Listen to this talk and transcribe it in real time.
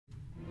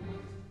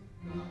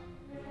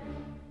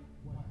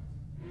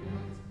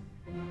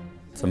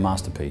It's a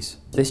masterpiece.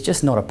 There's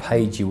just not a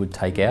page you would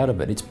take out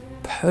of it. It's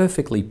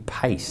perfectly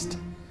paced.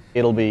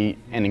 It'll be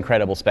an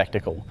incredible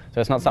spectacle. So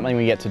it's not something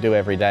we get to do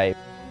every day.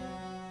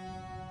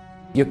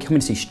 You're coming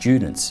to see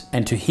students,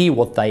 and to hear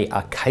what they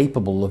are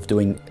capable of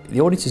doing,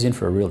 the audience is in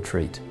for a real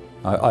treat.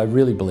 I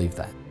really believe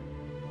that.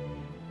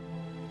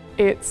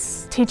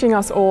 It's teaching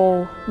us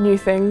all new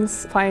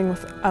things, playing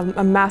with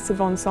a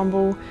massive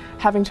ensemble,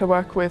 having to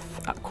work with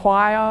a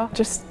choir,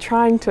 just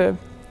trying to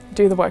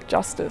do the work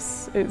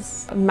justice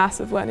is a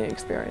massive learning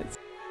experience.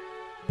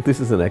 This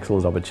is an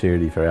excellent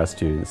opportunity for our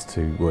students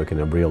to work in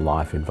a real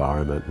life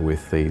environment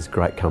with these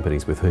great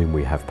companies with whom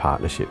we have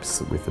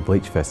partnerships with the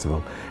Bleach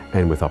Festival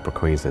and with Opera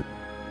Queensland.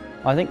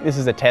 I think this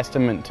is a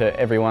testament to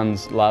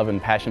everyone's love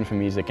and passion for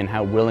music and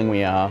how willing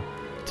we are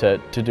to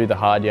do the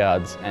hard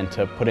yards and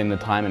to put in the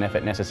time and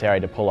effort necessary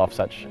to pull off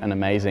such an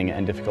amazing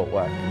and difficult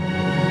work.